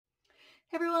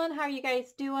Hey everyone, how are you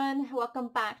guys doing? Welcome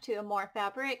back to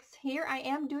AmourFabriQues. Here I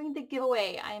am doing the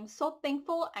giveaway. I am so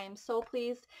thankful. I am so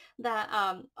pleased that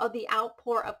of the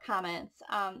outpour of comments.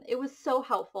 It was so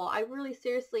helpful. I really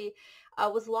seriously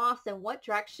was lost in what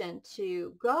direction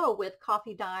to go with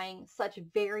coffee dyeing such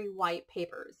very white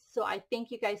papers. So I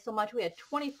thank you guys so much. We had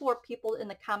 24 people in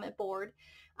the comment board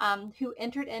who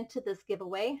entered into this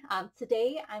giveaway.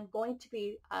 Today I'm going to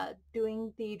be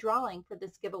doing the drawing for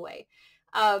this giveaway.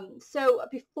 So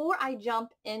before I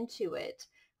jump into it,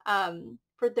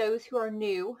 for those who are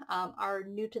new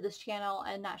to this channel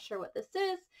and not sure what this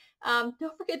is,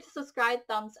 don't forget to subscribe,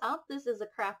 thumbs up. This is a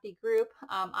crafty group.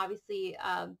 Obviously,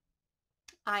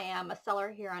 I am a seller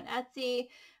here on Etsy,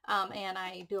 and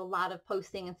I do a lot of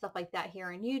posting and stuff like that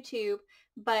here on YouTube.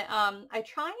 But I'm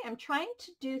trying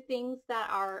to do things that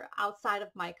are outside of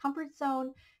my comfort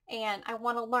zone, and I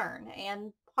want to learn.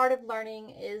 And part of learning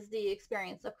is the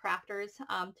experience of crafters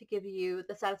to give you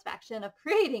the satisfaction of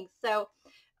creating. So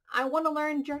I want to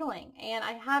learn journaling, and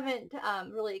I haven't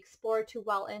really explored too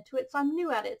well into it, so I'm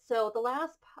new at it. So the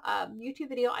last YouTube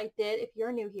video I did, if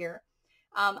you're new here,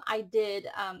 I did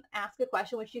ask a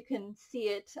question, which you can see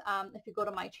it if you go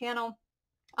to my channel.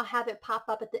 I'll have it pop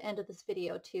up at the end of this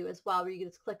video too as well, where you can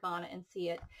just click on it and see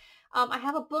it. I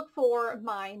have a book for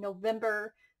my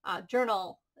November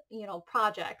journal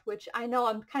project, which I know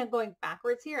I'm kind of going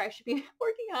backwards here. I should be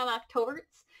working on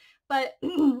October's, but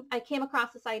I came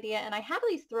across this idea and I had to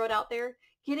at least throw it out there,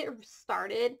 get it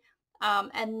started,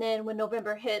 and then when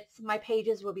November hits, my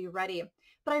pages will be ready.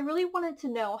 But I really wanted to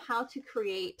know how to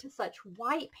create such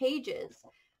white pages.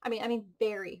 I mean,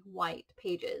 very white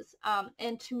pages,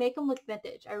 and to make them look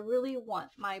vintage. I really want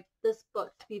this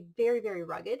book to be very, very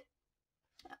rugged.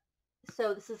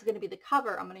 So this is going to be the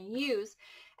cover I'm going to use.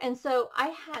 And so I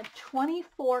had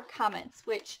 24 comments,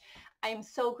 which I'm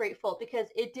so grateful because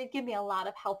it did give me a lot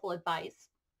of helpful advice.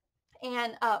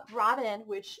 And Robin,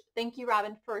 which thank you,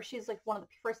 Robin, she's like one of the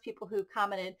first people who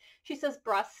commented. She says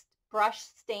brush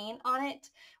stain on it,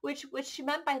 which she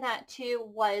meant by that too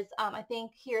was, I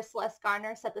think here Celeste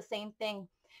Garner said the same thing.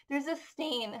 There's this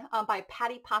stain by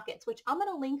Patty Pockets, which I'm going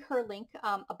to link her link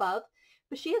above.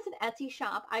 But she has an Etsy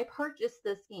shop. I purchased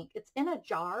this ink. It's in a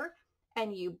jar,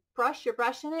 and you brush your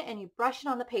brush in it, and you brush it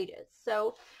on the pages.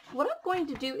 So what I'm going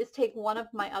to do is take one of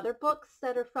my other books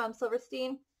that are from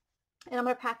Silverstein, and I'm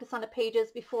going to practice on the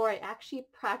pages before I actually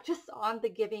practice on the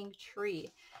giving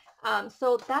tree.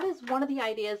 So that is one of the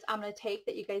ideas I'm going to take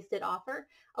that you guys did offer.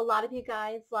 A lot of you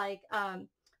guys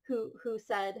who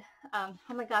said, oh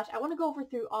my gosh, I want to go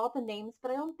through all the names,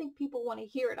 but I don't think people want to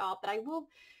hear it all. But I will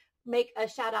make a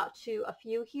shout out to a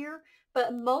few here,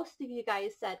 but most of you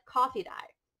guys said coffee dye,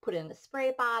 put it in the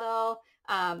spray bottle,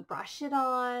 brush it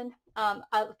on.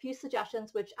 A few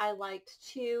suggestions which I liked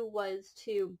too was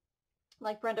to,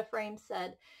 like Brenda Frame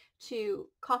said, to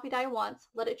coffee dye once,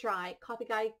 let it dry, coffee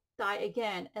dye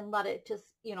again, and let it just,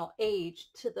 age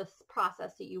to the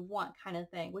process that you want, kind of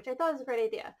thing, which I thought was a great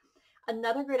idea.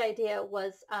 Another great idea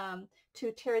was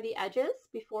to tear the edges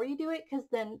before you do it, because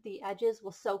then the edges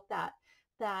will soak that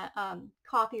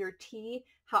coffee or tea.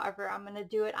 However I'm going to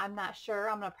do it, I'm not sure.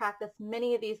 I'm going to practice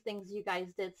many of these things you guys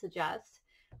did suggest,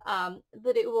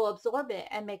 that it will absorb it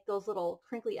and make those little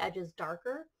crinkly edges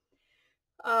darker.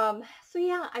 So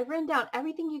yeah, I've written down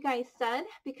everything you guys said,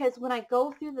 because when I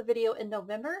go through the video in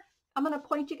November, I'm going to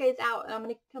point you guys out, and I'm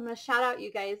going to shout out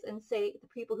you guys and say the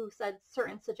people who said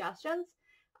certain suggestions,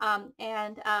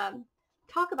 and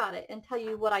talk about it and tell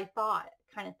you what I thought,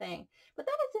 kind of thing. But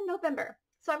that is in November.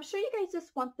 So I'm sure you guys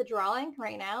just want the drawing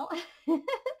right now.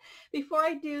 Before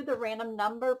I do the random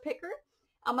number picker,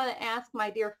 I'm going to ask my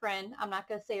dear friend, I'm not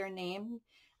going to say her name,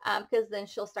 because then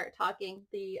she'll start talking,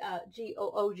 the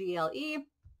Google,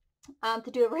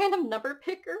 to do a random number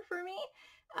picker for me.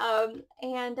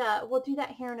 And we'll do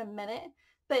that here in a minute.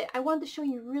 But I wanted to show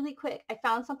you really quick. I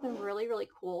found something really, really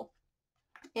cool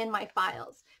in my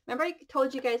files. Remember I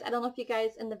told you guys, I don't know if you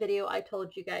guys in the video I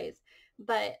told you guys,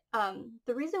 but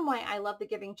the reason why I love The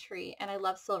Giving Tree and I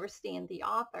love Silverstein, the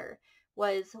author,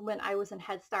 was when I was in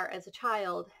Head Start as a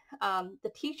child,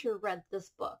 the teacher read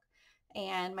this book,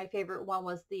 and my favorite one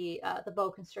was the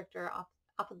boa constrictor off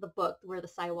of the book Where the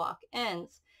Sidewalk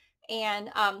Ends. And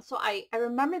so I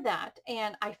remember that,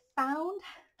 and I found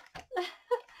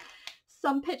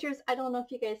some pictures. I don't know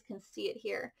if you guys can see it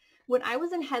here. When I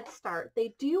was in Head Start,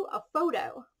 they do a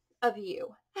photo of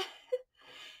you.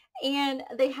 And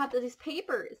they have these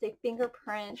papers, they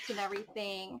fingerprint and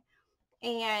everything.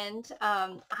 And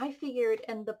I figured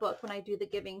in the book, when I do the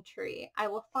Giving Tree, I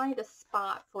will find a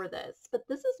spot for this. But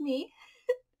this is me.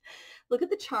 Look at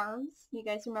the charms. You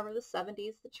guys remember the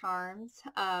 70s, the charms.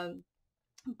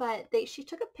 but she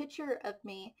took a picture of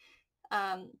me,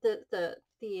 the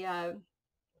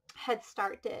Head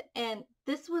Start did. And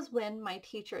this was when my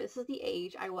teacher, this is the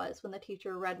age I was when the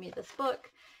teacher read me this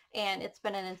book, and it's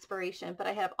been an inspiration. But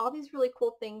I have all these really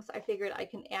cool things I figured I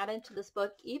can add into this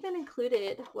book. Even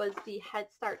included was the Head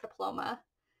Start diploma.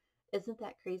 Isn't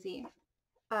that crazy?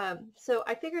 So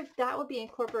I figured that would be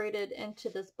incorporated into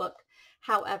this book.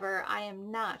 However, I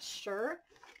am not sure.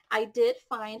 I did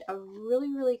find a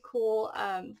really, really cool,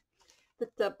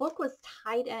 the book was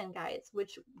tied in, guys,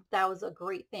 which that was a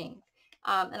great thing.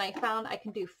 And I found I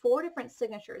can do 4 different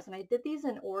signatures, and I did these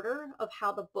in order of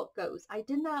how the book goes. I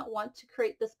did not want to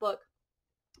create this book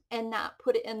and not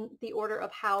put it in the order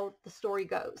of how the story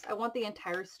goes. I want the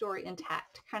entire story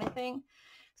intact kind of thing.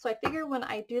 So I figure when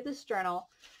I do this journal,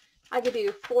 I could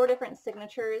do 4 different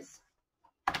signatures,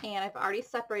 and I've already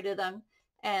separated them.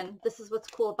 And this is what's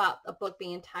cool about a book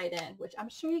being tied in, which I'm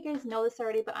sure you guys know this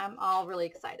already, but I'm all really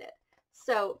excited.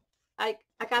 So I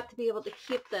got to be able to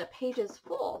keep the pages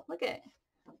full. Look at it.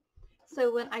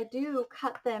 So when I do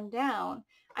cut them down,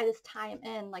 I just tie them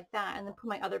in like that and then put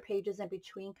my other pages in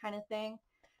between kind of thing.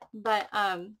 But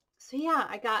so yeah,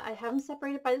 I have them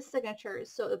separated by the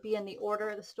signatures, so it would be in the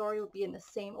order, the story would be in the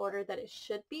same order that it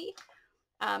should be.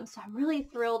 So I'm really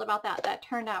thrilled about that. That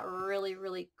turned out really,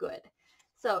 really good.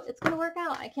 So it's going to work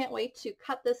out. I can't wait to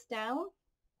cut this down,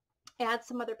 add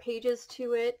some other pages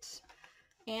to it,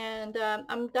 and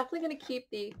I'm definitely going to keep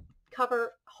the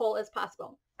cover whole as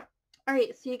possible. All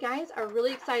right, so you guys are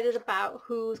really excited about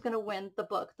who's going to win the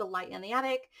book, The Light in the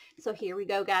Attic. So here we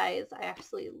go, guys. I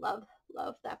absolutely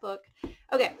love that book.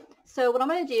 Okay, so what I'm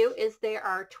going to do is there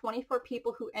are 24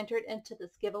 people who entered into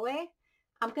this giveaway.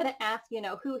 I'm going to ask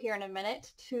who here in a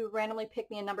minute to randomly pick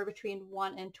me a number between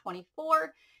 1 and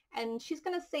 24. And she's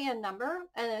going to say a number,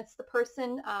 and it's the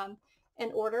person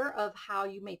in order of how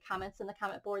you made comments in the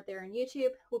comment board there on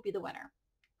YouTube will be the winner.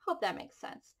 Hope that makes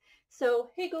sense. So,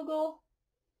 hey Google,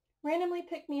 randomly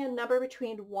pick me a number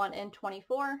between 1 and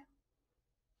 24.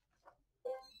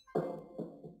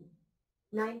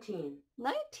 19.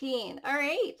 19. All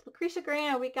right, Lucretia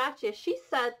Graham, we got you. She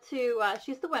said to,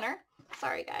 she's the winner.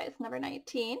 Sorry guys, number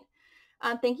 19.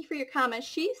 Thank you for your comment.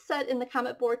 She said in the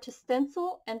comment board to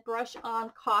stencil and brush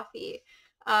on coffee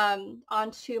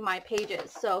onto my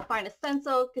pages. So find a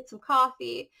stencil, get some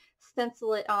coffee,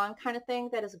 stencil it on kind of thing.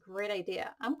 That is a great idea.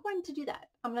 I'm going to do that.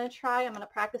 I'm going to try. I'm going to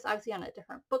practice obviously on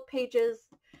different book pages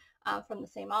from the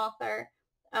same author.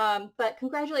 But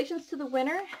congratulations to the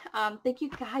winner. Thank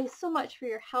you guys so much for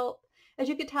your help. As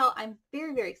you can tell, I'm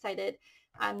very, very excited.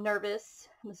 I'm nervous.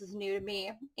 This is new to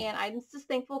me. And I'm just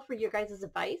thankful for your guys'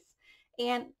 advice.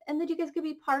 And that you guys could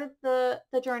be part of the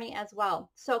journey as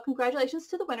well. So congratulations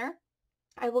to the winner.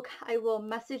 I will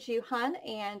message you, hun,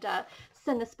 and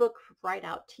send this book right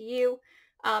out to you.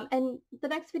 And the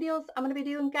next videos I'm going to be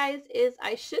doing, guys, is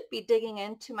I should be digging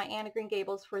into my Anne of Green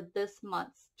Gables for this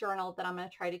month's journal that I'm going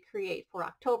to try to create for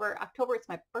October. October is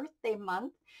my birthday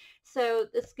month, so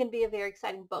this is going to be a very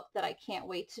exciting book that I can't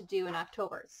wait to do in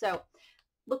October. So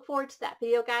look forward to that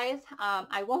video, guys.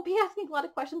 I won't be asking a lot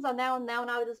of questions on that one. Now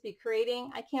I'll just be creating.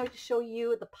 I can't wait to show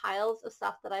you the piles of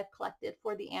stuff that I've collected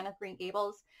for the Anne of Green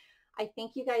Gables. I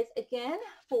thank you guys again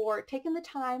for taking the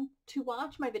time to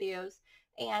watch my videos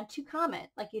and to comment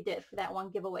like you did for that one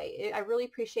giveaway. I really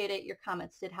appreciate it. Your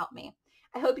comments did help me.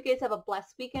 I hope you guys have a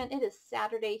blessed weekend. It is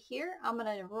Saturday here. I'm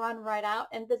going to run right out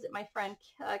and visit my friend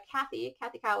Kathy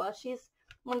Kawa. She's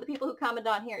one of the people who commented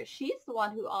on here. She's the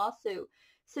one who also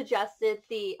suggested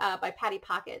the by Patty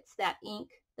Pockets, that ink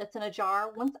that's in a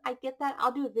jar. Once I get that,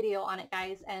 I'll do a video on it,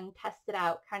 guys, and test it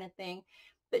out kind of thing.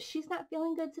 But she's not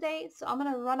feeling good today, so I'm going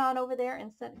to run on over there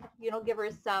and send, give her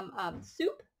some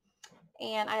soup.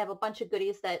 And I have a bunch of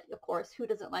goodies that, of course, who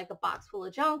doesn't like a box full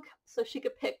of junk? So she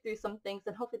could pick through some things,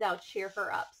 and hopefully that'll cheer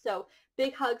her up. So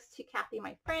big hugs to Kathy,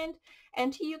 my friend,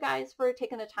 and to you guys for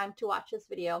taking the time to watch this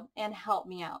video and help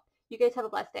me out. You guys have a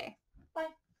blessed day. Bye.